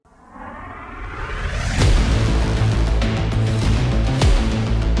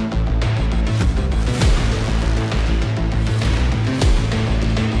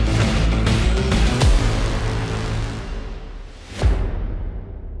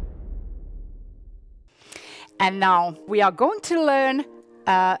And now we are going to learn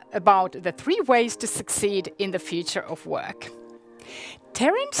about the 3 ways to succeed in the future of work.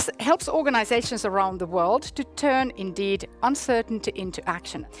 Terence helps organizations around the world to turn, indeed, uncertainty into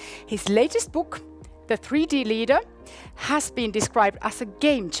action. His latest book, The 3D Leader, has been described as a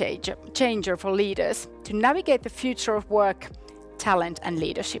game changer for leaders to navigate the future of work, talent and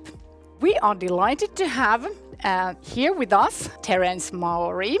leadership. We are delighted to have here with us Terence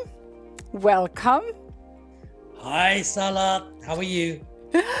Maury. Welcome. Hi, Sala. How are you?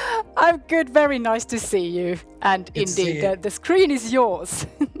 I'm good. Very nice to see you. And Good to see indeed, you. the screen is yours.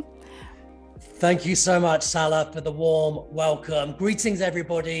 Thank you so much, Sala, for the warm welcome. Greetings,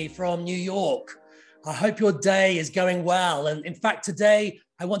 everybody from New York. I hope your day is going well. And in fact, today,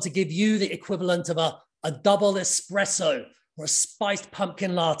 I want to give you the equivalent of a double espresso or a spiced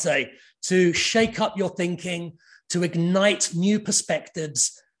pumpkin latte to shake up your thinking, to ignite new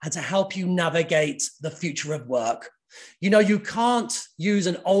perspectives, and to help you navigate the future of work. You know, you can't use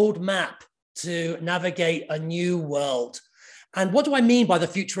an old map to navigate a new world. And what do I mean by the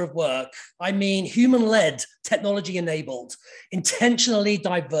future of work? I mean human-led, technology-enabled, intentionally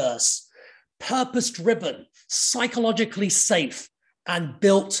diverse, purpose-driven, psychologically safe, and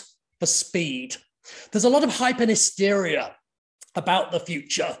built for speed. There's a lot of hype and hysteria about the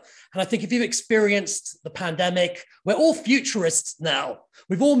future. And I think if you've experienced the pandemic, we're all futurists now.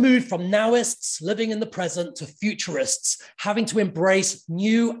 We've all moved from nowists living in the present to futurists, having to embrace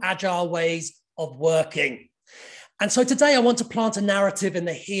new agile ways of working. And so today I want to plant a narrative in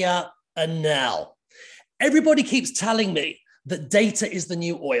the here and now. Everybody keeps telling me that data is the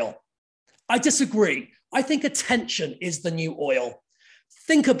new oil. I disagree. I think attention is the new oil.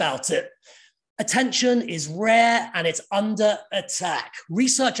 Think about it. Attention is rare and it's under attack.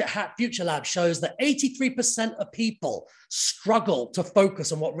 Research at Hat Future Lab shows that 83% of people struggle to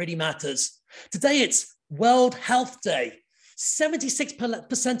focus on what really matters. Today, it's World Health Day.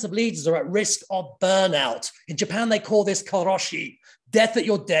 76% of leaders are at risk of burnout. In Japan, they call this karoshi, death at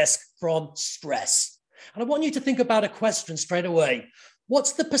your desk from stress. And I want you to think about a question straight away.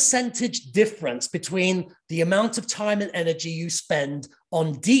 What's the percentage difference between the amount of time and energy you spend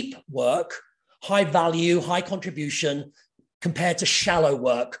on deep work, high value, high contribution, compared to shallow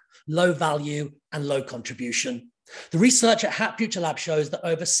work, low value and low contribution? The research at Hat Future Lab shows that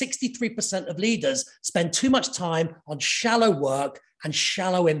over 63% of leaders spend too much time on shallow work and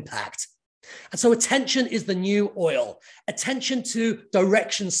shallow impact. And so attention is the new oil. Attention to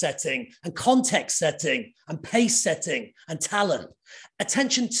direction setting and context setting and pace setting and talent.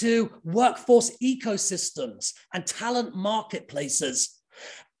 Attention to workforce ecosystems and talent marketplaces.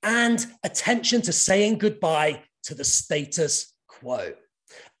 And attention to saying goodbye to the status quo.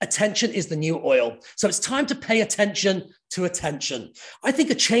 Attention is the new oil. So it's time to pay attention to attention. I think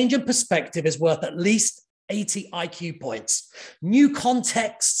a change in perspective is worth at least 80 IQ points. New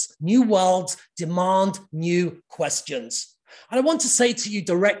contexts, new worlds demand new questions. And I want to say to you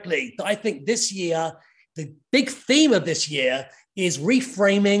directly that I think this year, the big theme of this year is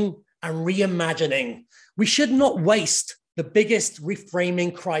reframing and reimagining. We should not waste the biggest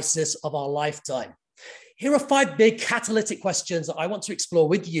reframing crisis of our lifetime. Here are 5 big catalytic questions that I want to explore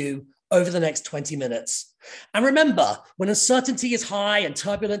with you over the next 20 minutes. And remember, when uncertainty is high and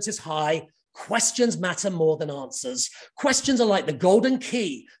turbulence is high, questions matter more than answers. Questions are like the golden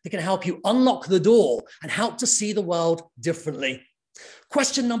key that can help you unlock the door and help to see the world differently.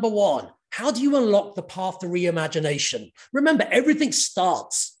 Question number 1. How do you unlock the path to reimagination? Remember, everything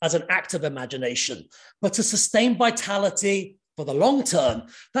starts as an act of imagination, but to sustain vitality for the long term,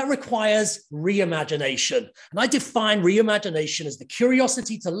 that requires reimagination. And I define reimagination as the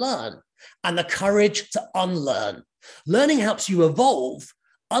curiosity to learn and the courage to unlearn. Learning helps you evolve.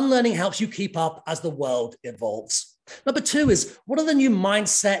 Unlearning helps you keep up as the world evolves. Number 2 is, what are the new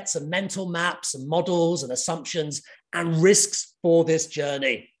mindsets and mental maps and models and assumptions and risks for this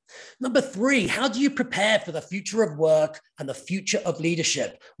journey? Number 3, how do you prepare for the future of work and the future of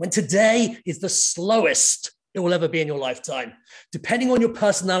leadership when today is the slowest it will ever be in your lifetime? Depending on your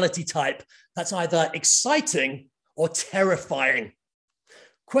personality type, that's either exciting or terrifying.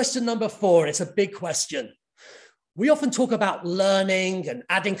 Question number 4, and it's a big question. We often talk about learning and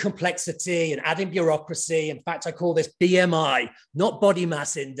adding complexity and adding bureaucracy. In fact, I call this BMI, not body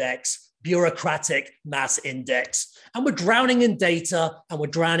mass index, bureaucratic mass index. And we're drowning in data and we're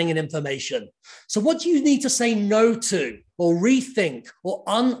drowning in information. So what do you need to say no to or rethink or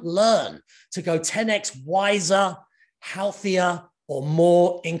unlearn to go 10x wiser, healthier, or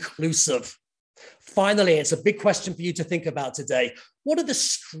more inclusive? Finally, it's a big question for you to think about today. What are the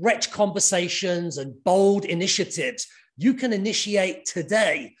stretch conversations and bold initiatives you can initiate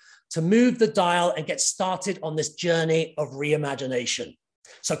today to move the dial and get started on this journey of reimagination.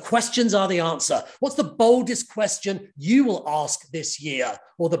 So questions are the answer. What's the boldest question you will ask this year,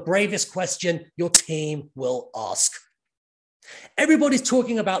 or the bravest question your team will ask? Everybody's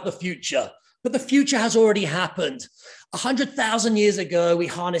talking about the future, but the future has already happened. 100,000 years ago, we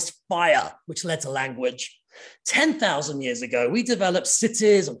harnessed fire, which led to language. 10,000 years ago, we developed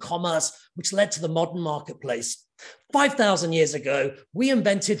cities and commerce, which led to the modern marketplace. 5,000 years ago, we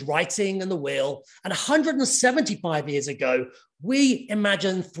invented writing and the wheel. And 175 years ago, we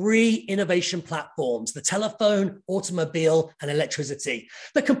imagined 3 innovation platforms, the telephone, automobile, and electricity,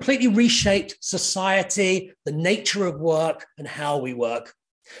 that completely reshaped society, the nature of work, and how we work.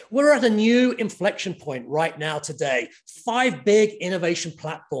 We're at a new inflection point right now today. 5 big innovation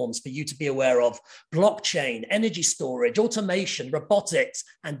platforms for you to be aware of: blockchain, energy storage, automation, robotics,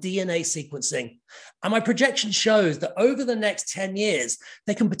 and DNA sequencing. And my projection shows that over the next 10 years,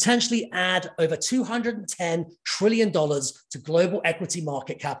 they can potentially add over $210 trillion to global equity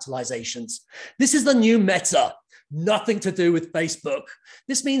market capitalizations. This is the new Meta. Nothing to do with Facebook.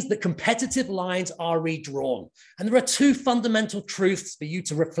 This means that competitive lines are redrawn. And there are 2 fundamental truths for you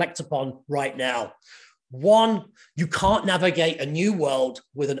to reflect upon right now. 1, you can't navigate a new world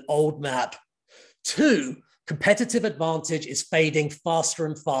with an old map. 2, competitive advantage is fading faster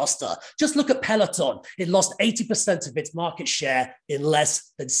and faster. Just look at Peloton. It lost 80% of its market share in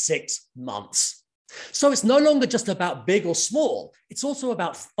less than 6 months. So it's no longer just about big or small. It's also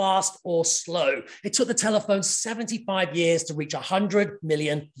about fast or slow. It took the telephone 75 years to reach 100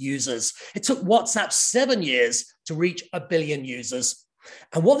 million users. It took WhatsApp 7 years to reach 1 billion users.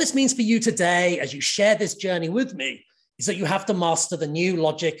 And what this means for you today, as you share this journey with me, is that you have to master the new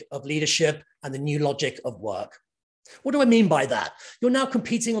logic of leadership and the new logic of work. What do I mean by that? You're now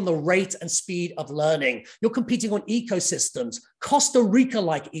competing on the rate and speed of learning. You're competing on ecosystems, Costa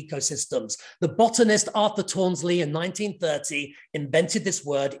Rica-like ecosystems. The botanist Arthur Townsley in 1930 invented this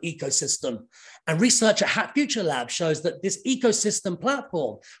word, ecosystem. And research at Hat Future Lab shows that this ecosystem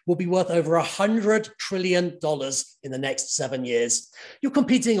platform will be worth over $100 trillion in the next 7 years. You're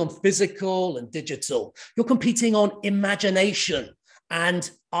competing on physical and digital. You're competing on imagination and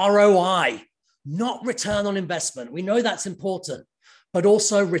ROI. Not return on investment. We know that's important, but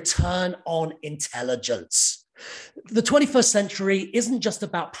also return on intelligence. The 21st century isn't just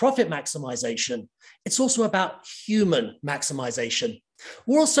about profit maximization. It's also about human maximization.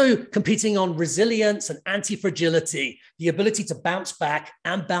 We're also competing on resilience and anti-fragility, the ability to bounce back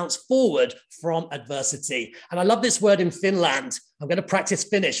and bounce forward from adversity. And I love this word in Finland. I'm going to practice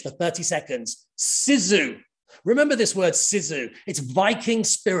Finnish for 30 seconds. Sisu. Remember this word, sisu. It's Viking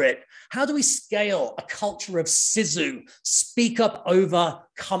spirit. How do we scale a culture of sisu, speak up over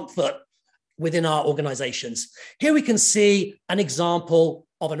comfort within our organizations? Here we can see an example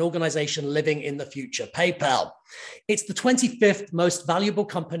of an organization living in the future, PayPal. It's the 25th most valuable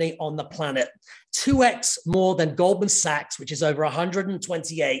company on the planet, 2x more than Goldman Sachs, which is over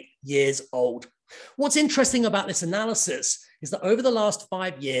 128 years old. What's interesting about this analysis is that over the last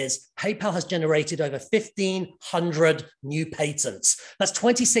 5 years, PayPal has generated over 1,500 new patents. That's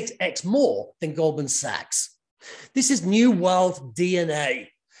 26x more than Goldman Sachs. This is new world DNA.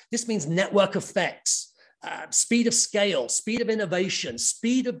 This means network effects, speed of scale, speed of innovation,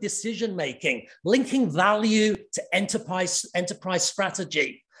 speed of decision-making, linking value to enterprise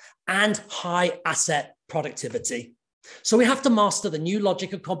strategy, and high asset productivity. So we have to master the new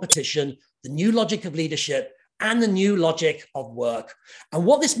logic of competition, the new logic of leadership, and the new logic of work. And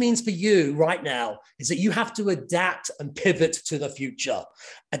what this means for you right now is that you have to adapt and pivot to the future,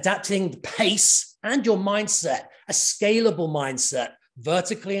 adapting the pace and your mindset, a scalable mindset,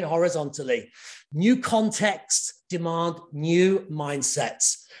 vertically and horizontally. New contexts demand new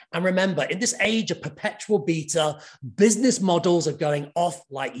mindsets. And remember, in this age of perpetual beta, business models are going off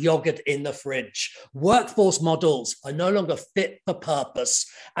like yogurt in the fridge. Workforce models are no longer fit for purpose.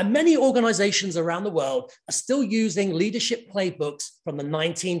 And many organizations around the world are still using leadership playbooks from the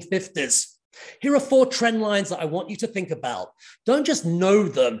 1950s. Here are 4 trend lines that I want you to think about. Don't just know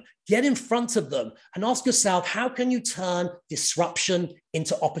them, get in front of them and ask yourself, how can you turn disruption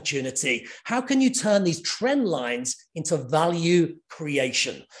into opportunity? How can you turn these trend lines into value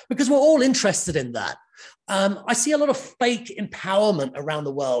creation? Because we're all interested in that. I see a lot of fake empowerment around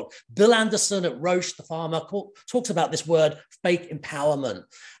the world. Bill Anderson at Roche, the pharma, talks about this word, fake empowerment.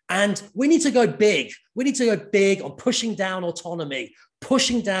 And we need to go big. We need to go big on pushing down autonomy,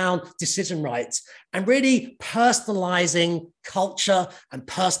 pushing down decision rights, and really personalizing culture and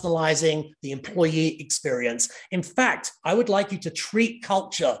personalizing the employee experience. In fact, I would like you to treat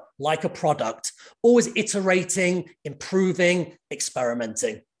culture like a product, always iterating, improving,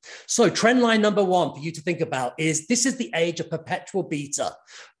 experimenting. So trend line number one for you to think about is this is the age of perpetual beta.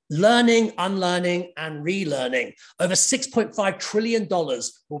 Learning, unlearning, and relearning. Over $6.5 trillion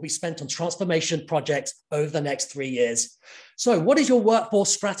will be spent on transformation projects over the next 3 years. So what is your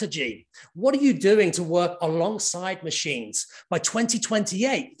workforce strategy? What are you doing to work alongside machines? By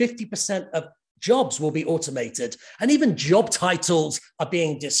 2028, 50% of jobs will be automated, and even job titles are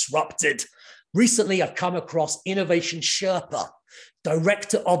being disrupted. Recently, I've come across Innovation Sherpa,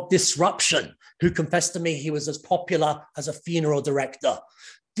 director of disruption, who confessed to me he was as popular as a funeral director.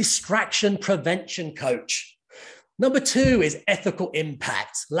 Distraction prevention coach. Number two is ethical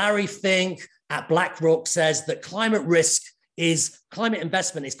impact. Larry Fink at BlackRock says that climate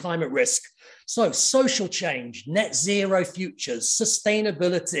investment is climate risk. So social change, net zero futures,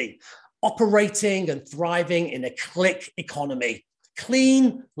 sustainability, operating and thriving in a click economy,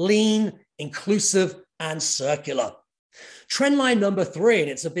 clean, lean, inclusive, and circular. Trend line number three,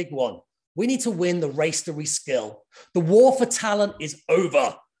 and it's a big one. We need to win the race to reskill. The war for talent is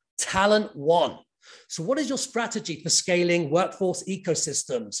over. Talent won. So what is your strategy for scaling workforce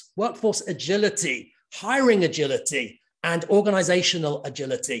ecosystems, workforce agility, hiring agility, and organizational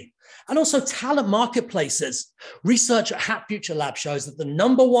agility? And also talent marketplaces. Research at Hat Future Lab shows that the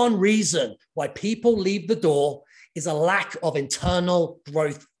number one reason why people leave the door is a lack of internal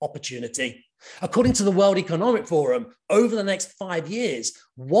growth opportunity. According to the World Economic Forum, over the next 5 years,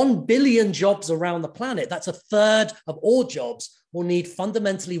 1 billion jobs around the planet, that's a third of all jobs, will need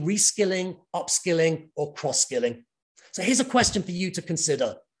fundamentally reskilling, upskilling, or cross-skilling. So here's a question for you to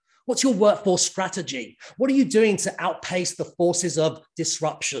consider. What's your workforce strategy? What are you doing to outpace the forces of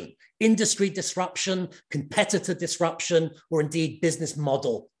disruption, industry disruption, competitor disruption, or indeed business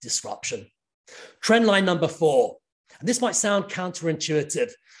model disruption? Trend line number four. And this might sound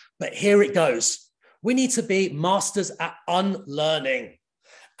counterintuitive, but here it goes. We need to be masters at unlearning.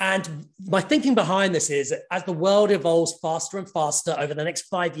 And my thinking behind this is that as the world evolves faster and faster over the next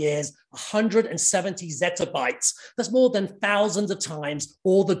 5 years, 170 zettabytes, that's more than thousands of times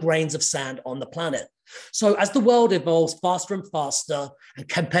all the grains of sand on the planet. So as the world evolves faster and faster and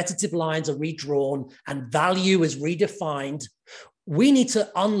competitive lines are redrawn and value is redefined, we need to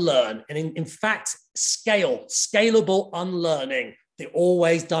unlearn and in fact, scalable unlearning, the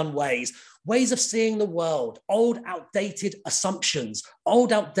always done ways of seeing the world, old outdated assumptions,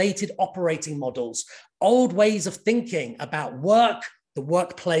 old outdated operating models, old ways of thinking about work, the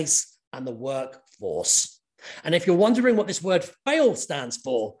workplace, and the workforce. And if you're wondering what this word fail stands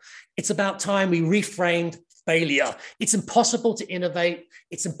for, it's about time we reframed failure. It's impossible to innovate.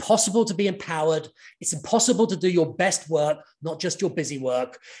 It's impossible to be empowered. It's impossible to do your best work, not just your busy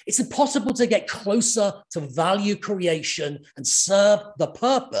work. It's impossible to get closer to value creation and serve the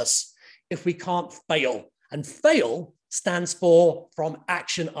purpose if we can't fail. And fail stands for from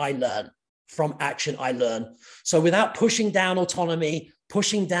action I learn, from action I learn. So without pushing down autonomy,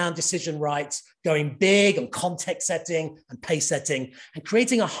 pushing down decision rights, going big on context setting and pace setting, and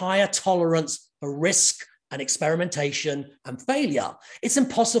creating a higher tolerance for risk and experimentation and failure, it's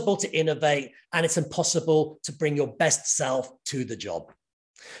impossible to innovate and it's impossible to bring your best self to the job.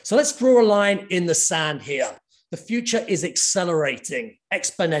 So let's draw a line in the sand here. The future is accelerating,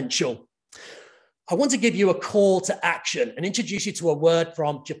 exponential. I want to give you a call to action and introduce you to a word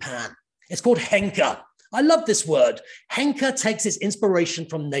from Japan. It's called henka. I love this word. Henka takes its inspiration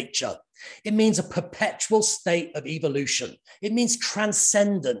from nature. It means a perpetual state of evolution. It means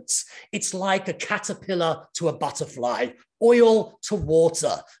transcendence. It's like a caterpillar to a butterfly, oil to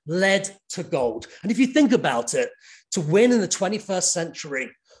water, lead to gold. And if you think about it, to win in the 21st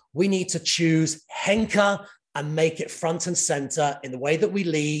century, we need to choose henka and make it front and center in the way that we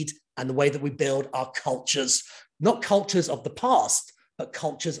lead and the way that we build our cultures, not cultures of the past, but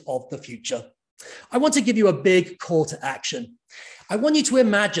cultures of the future. I want to give you a big call to action. I want you to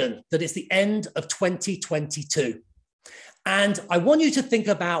imagine that it's the end of 2022. And I want you to think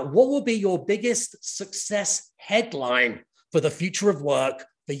about what will be your biggest success headline for the future of work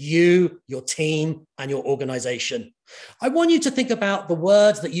for you, your team, and your organization. I want you to think about the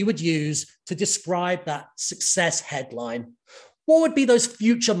words that you would use to describe that success headline. What would be those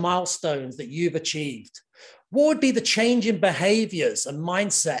future milestones that you've achieved? What would be the change in behaviors and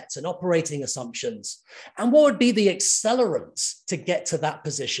mindsets and operating assumptions? And what would be the accelerants to get to that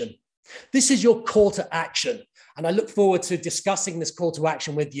position? This is your call to action. And I look forward to discussing this call to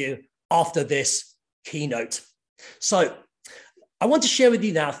action with you after this keynote. So I want to share with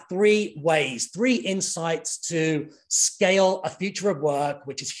you now 3 ways, 3 insights to scale a future of work,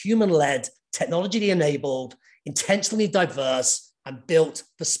 which is human-led, technology-enabled, intentionally diverse, and built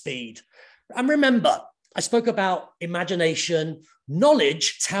for speed. And remember, I spoke about imagination.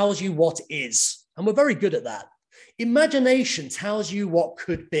 Knowledge tells you what is, and we're very good at that. Imagination tells you what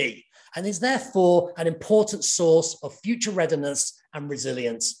could be, and is therefore an important source of future readiness and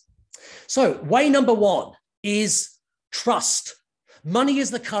resilience. So way number one is trust. Money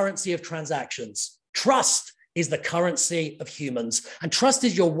is the currency of transactions. Trust is the currency of humans, and trust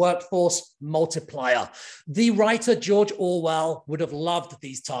is your workforce multiplier. The writer George Orwell would have loved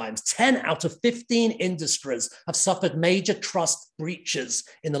these times. 10 out of 15 industries have suffered major trust breaches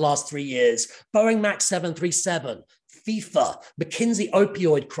in the last 3 years. Boeing MAX 737, FIFA, McKinsey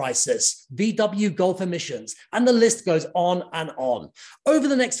opioid crisis, VW Gulf emissions, and the list goes on and on. Over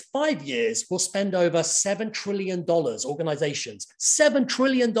the next 5 years, we'll spend over $7 trillion, organizations, $7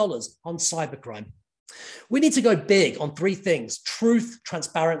 trillion on cybercrime. We need to go big on 3 things: truth,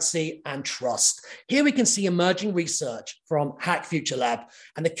 transparency, and trust. Here we can see emerging research from Hack Future Lab.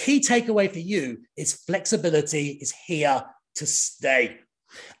 And the key takeaway for you is flexibility is here to stay.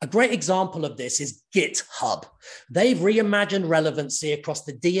 A great example of this is GitHub. They've reimagined relevancy across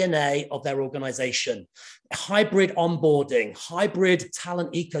the DNA of their organization. Hybrid onboarding, hybrid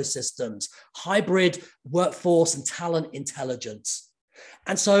talent ecosystems, hybrid workforce and talent intelligence.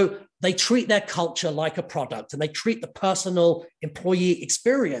 And so they treat their culture like a product, and they treat the personal employee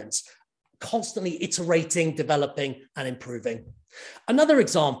experience constantly iterating, developing, and improving. Another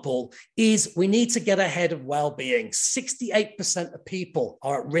example is we need to get ahead of well-being. 68% of people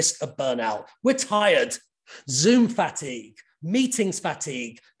are at risk of burnout. We're tired. Zoom fatigue, meetings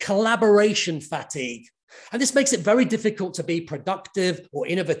fatigue, collaboration fatigue. And this makes it very difficult to be productive or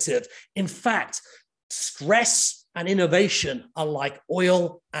innovative. In fact, stress and innovation are like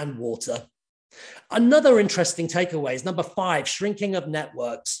oil and water. Another interesting takeaway is number 5, shrinking of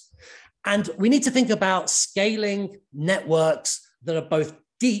networks. And we need to think about scaling networks that are both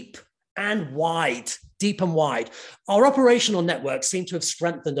deep and wide, deep and wide. Our operational networks seem to have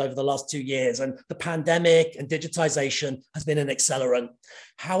strengthened over the last 2 years, and the pandemic and digitization has been an accelerant.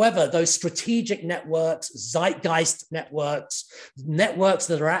 However, those strategic networks, zeitgeist networks, networks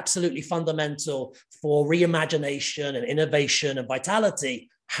that are absolutely fundamental for reimagination and innovation and vitality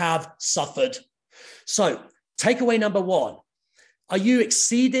have suffered. So takeaway number 1, are you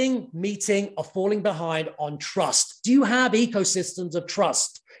exceeding, meeting, or falling behind on trust? Do you have ecosystems of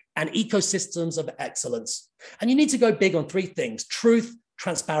trust and ecosystems of excellence? And you need to go big on 3 things: truth,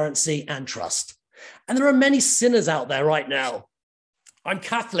 transparency, and trust. And there are many sinners out there right now. I'm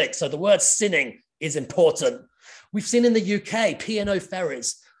Catholic, so the word sinning is important. We've seen in the UK, P&O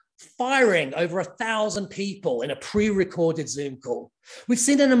Ferries firing over 1,000 people in a pre-recorded Zoom call. We've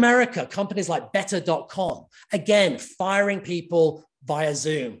seen in America, companies like Better.com, again, firing people via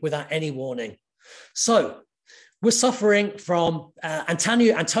Zoom without any warning. So we're suffering from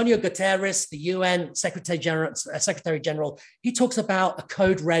Antonio Guterres, the UN Secretary General. He talks about a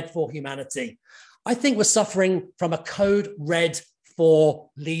code red for humanity. I think we're suffering from a code red for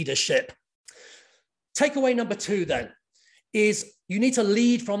leadership. Takeaway number 2 then is you need to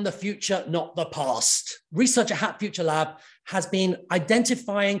lead from the future, not the past. Research at Hack Future Lab has been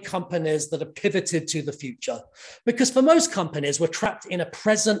identifying companies that have pivoted to the future, because for most companies, we're trapped in a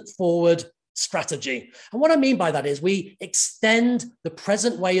present forward strategy. And what I mean by that is we extend the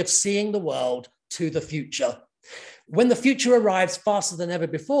present way of seeing the world to the future. When the future arrives faster than ever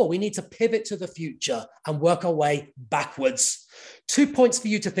before, we need to pivot to the future and work our way backwards. 2 points for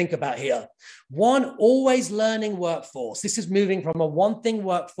you to think about here. 1, always learning workforce. This is moving from a one-thing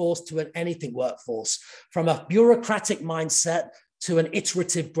workforce to an anything workforce, from a bureaucratic mindset to an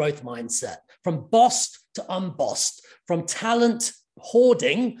iterative growth mindset, from bossed to unbossed, from talent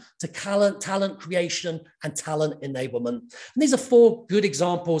hoarding to talent creation and talent enablement. And these are 4 good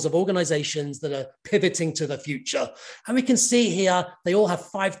examples of organizations that are pivoting to the future. And we can see here, they all have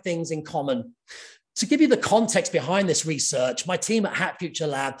 5 things in common. To give you the context behind this research, my team at Hack Future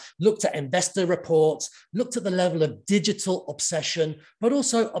Lab looked at investor reports, looked at the level of digital obsession, but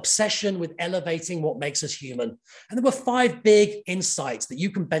also obsession with elevating what makes us human. And there were 5 big insights that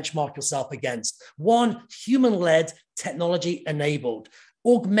you can benchmark yourself against. 1, human-led, technology-enabled,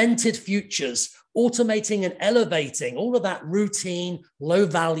 augmented futures, automating and elevating all of that routine,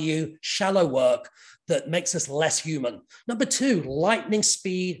 low-value, shallow work that makes us less human. Number 2, lightning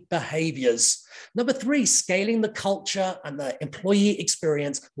speed behaviors. Number 3, scaling the culture and the employee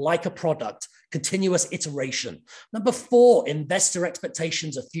experience like a product, continuous iteration. Number 4, investor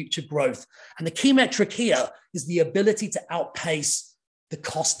expectations of future growth. And the key metric here is the ability to outpace the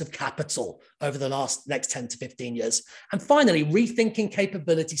cost of capital over the next 10 to 15 years. And finally, rethinking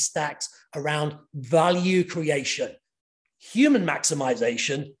capability stacks around value creation, human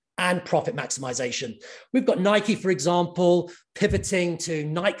maximization, and profit maximization. We've got Nike, for example, pivoting to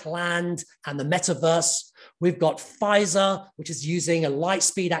Nikeland and the metaverse. We've got Pfizer, which is using a light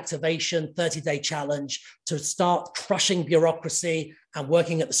speed activation 30-day challenge to start crushing bureaucracy and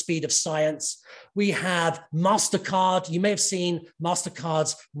working at the speed of science. We have MasterCard. You may have seen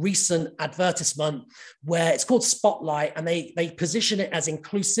MasterCard's recent advertisement where it's called Spotlight, and they position it as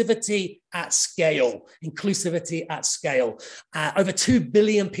inclusivity at scale. Inclusivity at scale. Over 2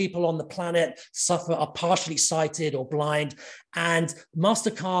 billion people on the planet are partially sighted or blind, and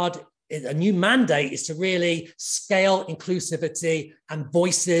MasterCard, a new mandate is to really scale inclusivity and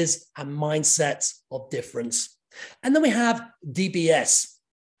voices and mindsets of difference. And then we have DBS.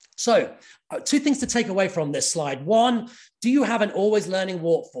 So 2 things to take away from this slide. 1, do you have an always learning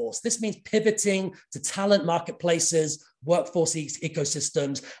workforce? This means pivoting to talent marketplaces, workforce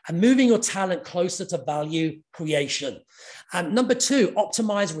ecosystems, and moving your talent closer to value creation. Number 2,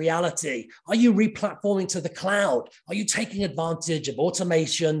 optimize reality. Are you replatforming to the cloud? Are you taking advantage of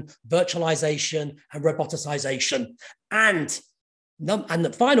automation, virtualization, and roboticization? And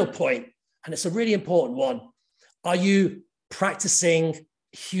the final point, and it's a really important one, are you practicing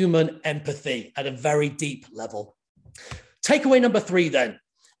human empathy at a very deep level? Takeaway number 3 then,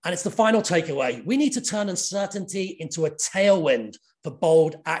 and it's the final takeaway. We need to turn uncertainty into a tailwind for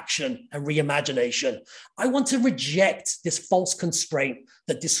bold action and reimagination. I want to reject this false constraint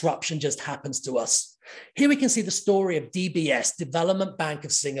that disruption just happens to us. Here we can see the story of DBS, Development Bank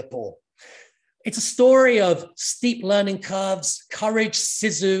of Singapore. It's a story of steep learning curves, courage,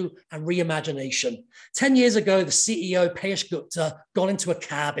 sisu, and reimagination. 10 years ago, the CEO, Payesh Gupta, got into a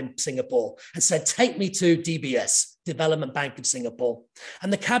cab in Singapore and said, "Take me to DBS, Development Bank of Singapore."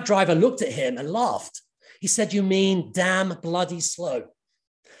 And the cab driver looked at him and laughed. He said, "You mean damn bloody slow."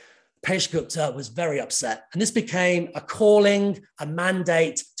 Payesh Gupta was very upset. And this became a calling, a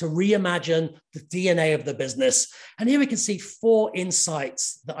mandate to reimagine the DNA of the business. And here we can see 4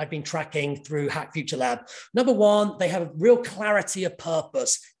 insights that I've been tracking through Hack Future Lab. Number 1, they have a real clarity of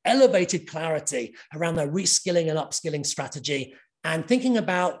purpose, elevated clarity around their reskilling and upskilling strategy, and thinking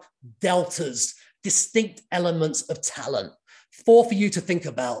about deltas, distinct elements of talent. 4 for you to think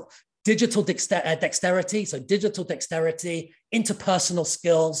about: digital dexterity, so digital dexterity, interpersonal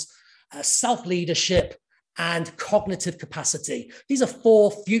skills, self-leadership, and cognitive capacity. These are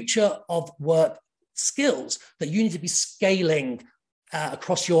 4 future of work skills that you need to be scaling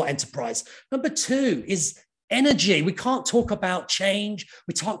across your enterprise. Number 2 is energy. We can't talk about change.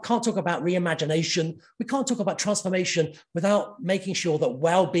 We can't talk about reimagination. We can't talk about transformation without making sure that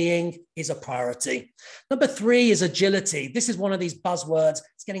well-being is a priority. Number 3 is agility. This is one of these buzzwords.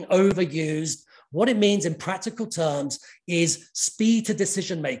 It's getting overused. What it means in practical terms is speed to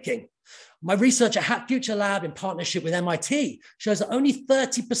decision-making. My research at Hack Future Lab in partnership with MIT shows that only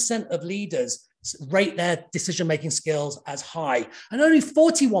 30% of leaders rate their decision-making skills as high, and only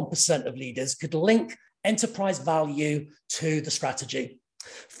 41% of leaders could link enterprise value to the strategy.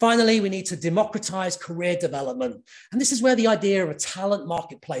 Finally, we need to democratize career development. And this is where the idea of a talent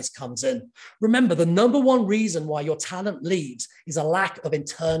marketplace comes in. Remember, the number 1 reason why your talent leaves is a lack of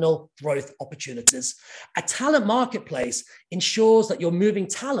internal growth opportunities. A talent marketplace ensures that you're moving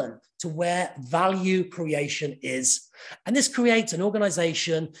talent to where value creation is. And this creates an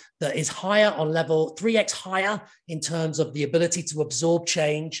organization that is higher on level, 3x higher in terms of the ability to absorb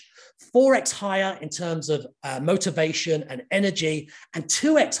change, 4x higher in terms of motivation and energy, and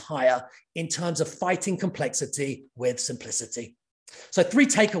 2x higher in terms of fighting complexity with simplicity. So 3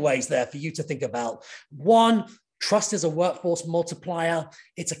 takeaways there for you to think about. 1, trust is a workforce multiplier.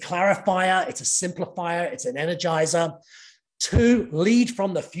 It's a clarifier. It's a simplifier. It's an energizer. 2, lead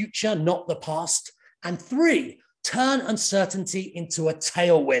from the future, not the past. And 3, turn uncertainty into a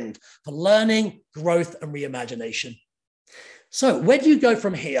tailwind for learning, growth, and reimagination. So where do you go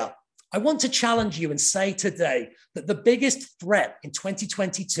from here? I want to challenge you and say today that the biggest threat in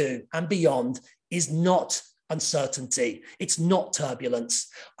 2022 and beyond is not uncertainty. It's not turbulence.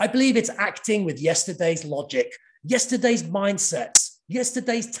 I believe it's acting with yesterday's logic, yesterday's mindsets,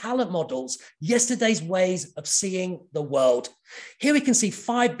 yesterday's talent models, yesterday's ways of seeing the world. Here we can see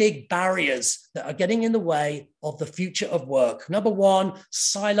 5 big barriers that are getting in the way of the future of work. Number 1,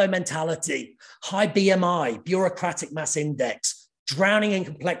 silo mentality, high BMI, bureaucratic mass index, drowning in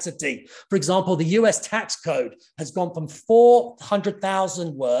complexity. For example, the US tax code has gone from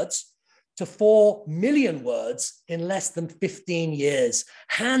 400,000 words to 4 million words in less than 15 years.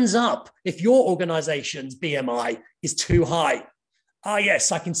 Hands up if your organization's BMI is too high. Ah,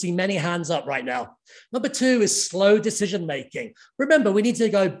 yes, I can see many hands up right now. Number 2 is slow decision-making. Remember, we need to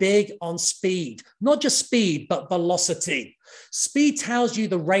go big on speed, not just speed, but velocity. Speed tells you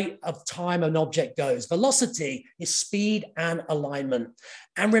the rate of time an object goes. Velocity is speed and alignment.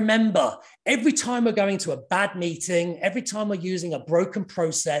 And remember, every time we're going to a bad meeting, every time we're using a broken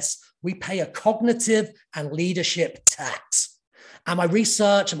process, we pay a cognitive and leadership tax. And my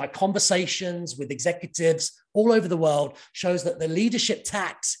research and my conversations with executives all over the world shows that the leadership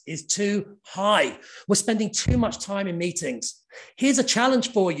tax is too high. We're spending too much time in meetings. Here's a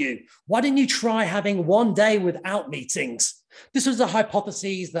challenge for you. Why didn't you try having one day without meetings? This was a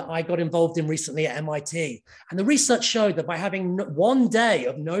hypothesis that I got involved in recently at MIT. And the research showed that by having one day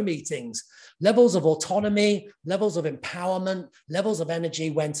of no meetings, levels of autonomy, levels of empowerment, levels of energy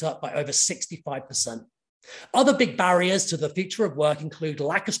went up by over 65%. Other big barriers to the future of work include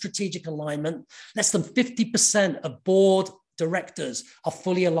lack of strategic alignment. Less than 50% of board directors are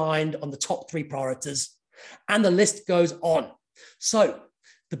fully aligned on the top 3 priorities, and the list goes on. So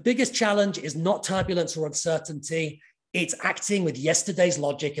the biggest challenge is not turbulence or uncertainty. It's acting with yesterday's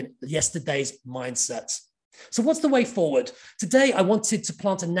logic and yesterday's mindsets. So what's the way forward? Today, I wanted to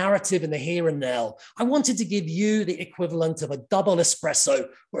plant a narrative in the here and now. I wanted to give you the equivalent of a double espresso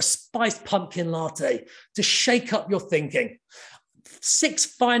or a spiced pumpkin latte to shake up your thinking. 6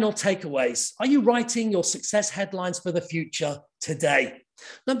 final takeaways. Are you writing your success headlines for the future today?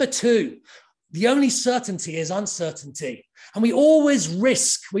 Number 2, the only certainty is uncertainty. And we always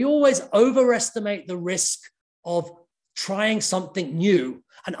overestimate the risk of trying something new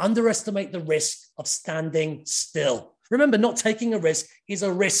and underestimate the risk of standing still. Remember, not taking a risk is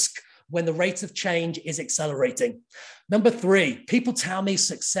a risk when the rate of change is accelerating. Number 3, people tell me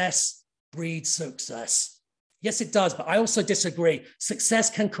success breeds success. Yes, it does, but I also disagree. Success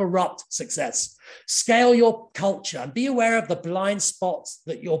can corrupt success. Scale your culture and be aware of the blind spots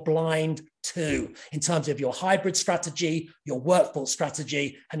that you're blind to in terms of your hybrid strategy, your workforce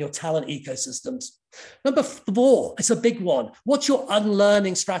strategy, and your talent ecosystems. Number 4, it's a big one. What's your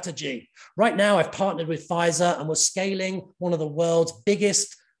unlearning strategy? Right now, I've partnered with Pfizer and we're scaling one of the world's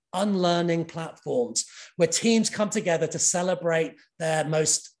biggest unlearning platforms where teams come together to celebrate their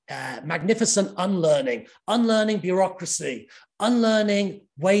most magnificent unlearning bureaucracy, unlearning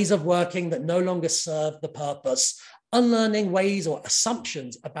ways of working that no longer serve the purpose, unlearning ways or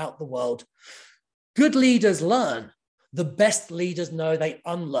assumptions about the world. Good leaders learn. The best leaders know they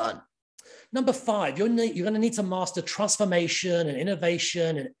unlearn. Number 5, you're going to need to master transformation and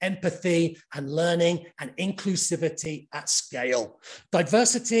innovation and empathy and learning and inclusivity at scale.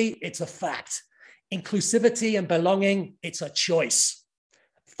 Diversity, it's a fact. Inclusivity and belonging, it's a choice.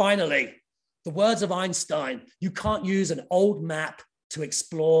 Finally, the words of Einstein, you can't use an old map to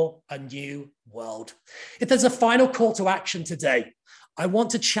explore a new world. If there's a final call to action today, I want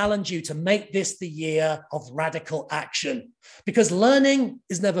to challenge you to make this the year of radical action because learning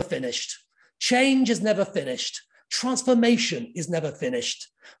is never finished. Change is never finished. Transformation is never finished.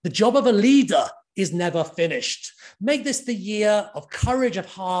 The job of a leader is never finished. Make this the year of courage of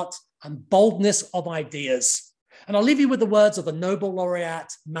heart and boldness of ideas. And I'll leave you with the words of the Nobel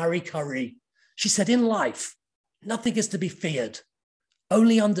laureate, Marie Curie. She said, in life, nothing is to be feared,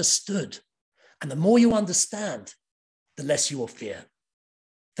 only understood. And the more you understand, the less you will fear.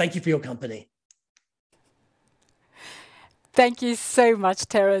 Thank you for your company. Thank you so much,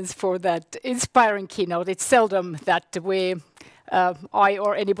 Terence, for that inspiring keynote. It's seldom that I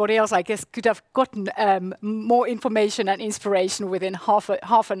or anybody else, I guess, could have gotten more information and inspiration within half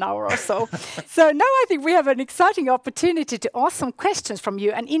an hour or so. So now I think we have an exciting opportunity to ask some questions from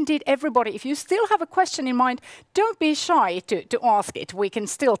you. And indeed, everybody, if you still have a question in mind, don't be shy to ask it. We can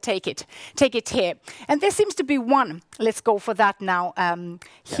still take it here. And there seems to be one. Let's go for that now.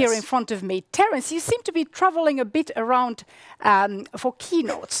 Here in front of me. Terence, you seem to be traveling a bit around for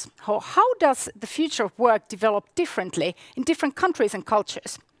keynotes. How does the future of work develop differently in different countries and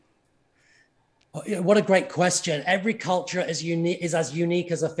cultures? What a great question. Every culture is as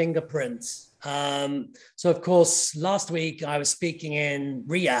unique as a fingerprint. So of course, last week I was speaking in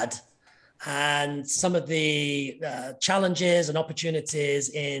Riyadh, and some of the challenges and opportunities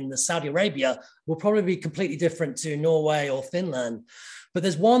in Saudi Arabia will probably be completely different to Norway or Finland. But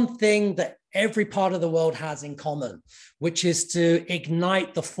there's one thing that every part of the world has in common, which is to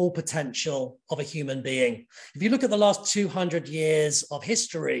ignite the full potential of a human being. If you look at the last 200 years of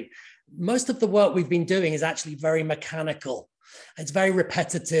history, most of the work we've been doing is actually very mechanical. It's very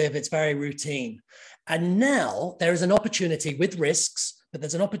repetitive. It's very routine. And now there is an opportunity with risks, but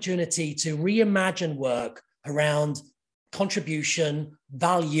there's an opportunity to reimagine work around contribution,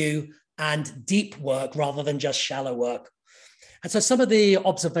 value, and deep work rather than just shallow work. And so some of the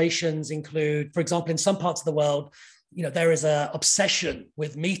observations include, for example, in some parts of the world, there is an obsession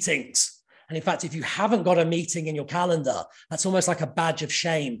with meetings And in fact, if you haven't got a meeting in your calendar, that's almost like a badge of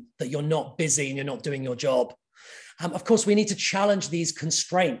shame that you're not busy and you're not doing your job. Of course, we need to challenge these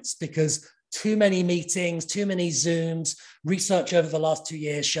constraints because too many meetings, too many Zooms. Research over the last 2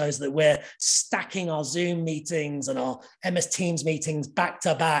 years shows that we're stacking our Zoom meetings and our MS Teams meetings back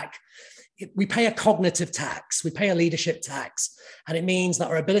to back. We pay a cognitive tax, we pay a leadership tax, and it means that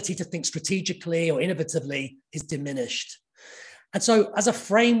our ability to think strategically or innovatively is diminished. And so as a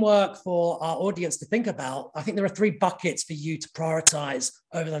framework for our audience to think about, I think there are 3 buckets for you to prioritize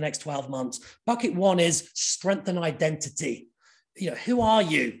over the next 12 months. Bucket 1 is strengthen identity. Who are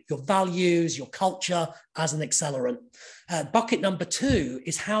you, your values, your culture as an accelerant. Bucket number 2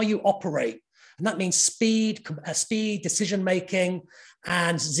 is how you operate. And that means speed, decision-making,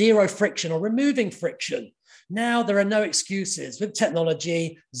 and zero friction or removing friction. Now there are no excuses with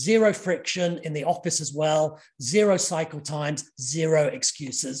technology, zero friction in the office as well, zero cycle times, zero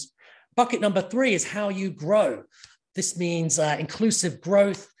excuses. Bucket number 3 is how you grow. This means inclusive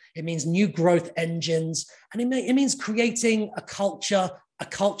growth. It means new growth engines. And it means creating a culture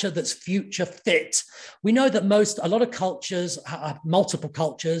that's future fit. We know that a lot of cultures have multiple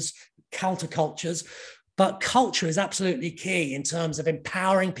cultures, countercultures, but culture is absolutely key in terms of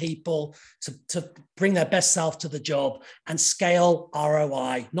empowering people to bring their best self to the job and scale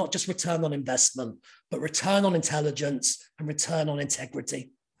ROI, not just return on investment, but return on intelligence and return on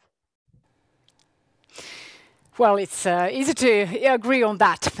integrity. Well, it's easy to agree on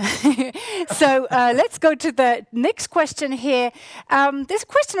that. So let's go to the next question here. There's a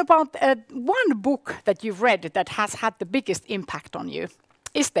question about one book that you've read that has had the biggest impact on you.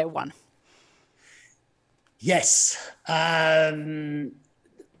 Is there one? Yes. Let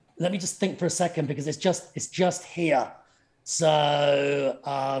me just think for a second because it's just here. So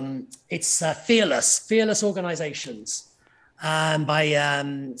it's Fearless Organizations by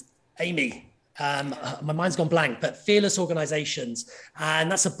Amy. My mind's gone blank, but Fearless Organizations.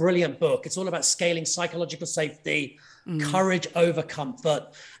 And that's a brilliant book. It's all about scaling psychological safety, courage over comfort.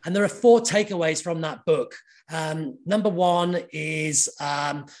 And there are 4 takeaways from that book. Number 1 is,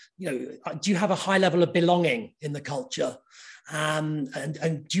 do you have a high level of belonging in the culture?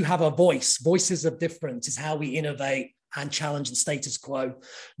 And do you have a voice? Voices of difference is how we innovate and challenge the status quo.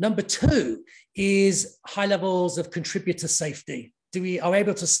 Number 2 is high levels of contributor safety. Are we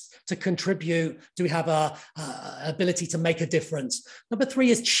able to contribute? Do we have a ability to make a difference? Number 3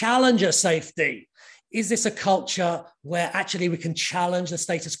 is challenger safety. Is this a culture where actually we can challenge the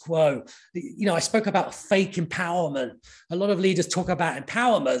status quo? I spoke about fake empowerment. A lot of leaders talk about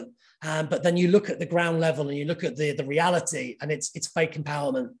empowerment, but then you look at the ground level and you look at the reality, and it's fake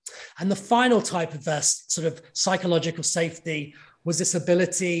empowerment. And the final type of sort of psychological safety was this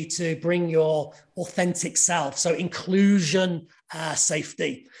ability to bring your authentic self. So inclusion,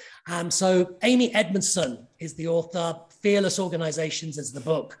 safety. So Amy Edmondson is the author. Fearless Organizations is the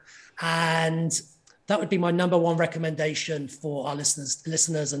book. And that would be my number 1 recommendation for our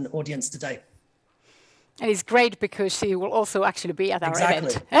listeners and audience today. And it's great because she will also actually be at our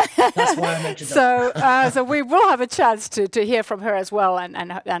event. That's why I mentioned that. So we will have a chance to hear from her as well,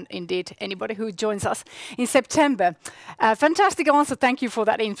 and indeed anybody who joins us in September. Fantastic answer. Thank you for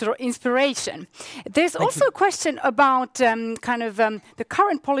that inspiration. There's also a question about the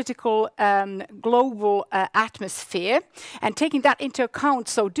current political global atmosphere and taking that into account.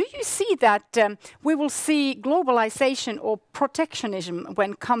 So do you see that we will see globalization or protectionism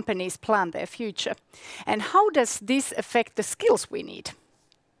when companies plan their future? And how does this affect the skills we need?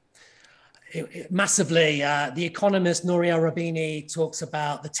 Massively. The economist Nouriel Roubini talks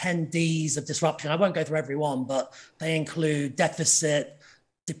about the 10 Ds of disruption. I won't go through every one, but they include deficit,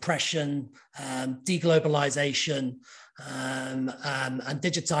 depression, deglobalization, and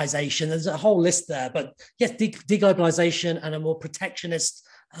digitization. There's a whole list there, but yes, deglobalization and a more protectionist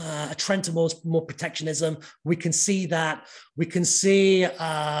a trend towards more protectionism. We can see that. We can see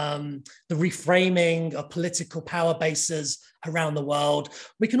the reframing of political power bases around the world.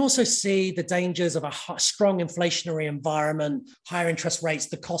 We can also see the dangers of a strong inflationary environment, higher interest rates,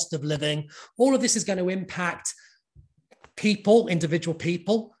 the cost of living. All of this is going to impact people, individual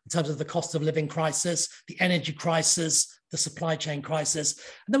people, in terms of the cost of living crisis, the energy crisis, the supply chain crisis.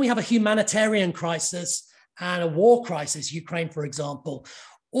 And then we have a humanitarian crisis and a war crisis, Ukraine, for example.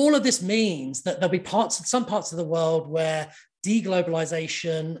 All of this means that there'll be some parts of the world where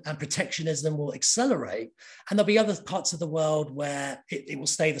deglobalization and protectionism will accelerate, and there'll be other parts of the world where it will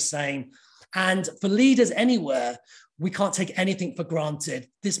stay the same. And for leaders anywhere, we can't take anything for granted.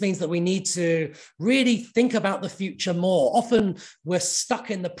 This means that we need to really think about the future more. Often we're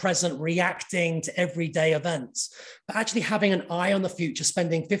stuck in the present, reacting to everyday events, but actually having an eye on the future,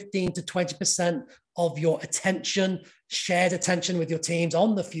 spending 15 to 20% of your attention, shared attention with your teams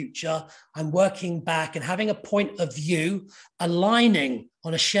on the future, and working back and having a point of view, aligning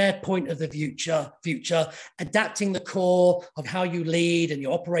on a shared point of the future, adapting the core of how you lead and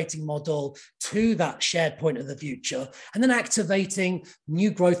your operating model to that shared point of the future, and then activating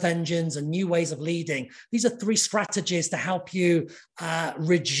new growth engines and new ways of leading. These are 3 strategies to help you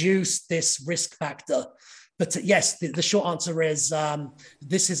reduce this risk factor. But yes, the short answer is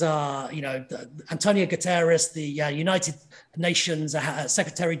this is Antonio Guterres, the United Nations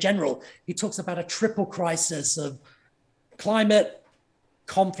Secretary General. He talks about a triple crisis of climate,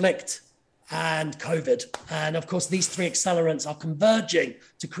 conflict, and COVID. And of course, these 3 accelerants are converging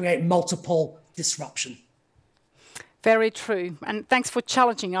to create multiple disruption. Very true. And thanks for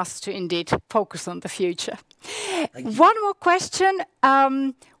challenging us to indeed focus on the future. One more question.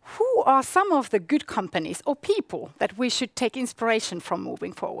 Who are some of the good companies or people that we should take inspiration from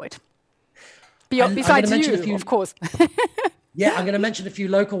moving forward? Besides you, of course. Yeah, I'm going to mention a few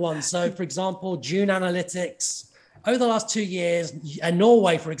local ones. So, for example, June Analytics. Over the last 2 years,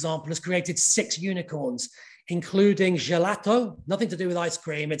 Norway, for example, has created 6 unicorns, including Gelato, nothing to do with ice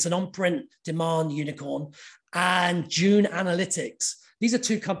cream. It's an on-print demand unicorn, and June Analytics. These are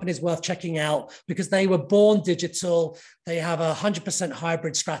 2 companies worth checking out because they were born digital. They have a 100%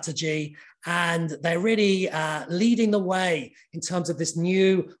 hybrid strategy, and they're really leading the way in terms of this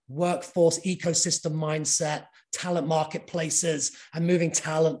new workforce ecosystem mindset, talent marketplaces, and moving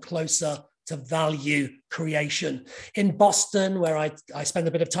talent closer to value creation. In Boston, where I spend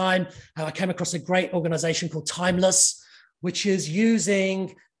a bit of time, I came across a great organization called Timeless, which is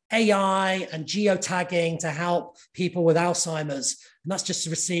using AI and geotagging to help people with Alzheimer's. And that's just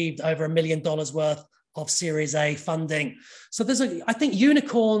received over $1 million worth of Series A funding. So I think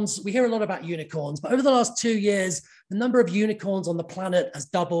unicorns, we hear a lot about unicorns, but over the last 2 years, the number of unicorns on the planet has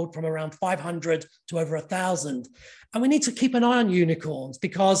doubled from around 500 to over 1,000. And we need to keep an eye on unicorns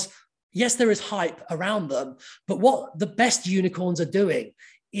because yes, there is hype around them, but what the best unicorns are doing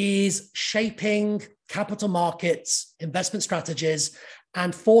is shaping capital markets, investment strategies,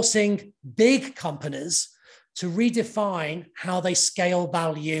 and forcing big companies to redefine how they scale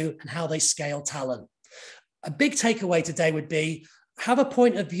value and how they scale talent. A big takeaway today would be have a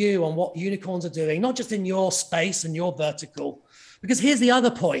point of view on what unicorns are doing, not just in your space and your vertical. Because here's the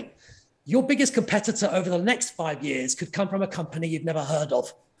other point. Your biggest competitor over the next 5 years could come from a company you've never heard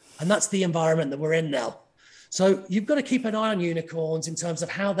of. And that's the environment that we're in now. So you've got to keep an eye on unicorns in terms of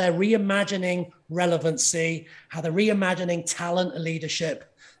how they're reimagining relevancy, how they're reimagining talent and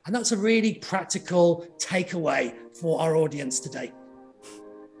leadership. And that's a really practical takeaway for our audience today.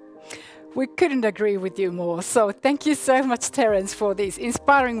 We couldn't agree with you more. So thank you so much, Terence, for these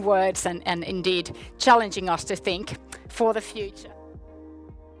inspiring words and indeed challenging us to think for the future.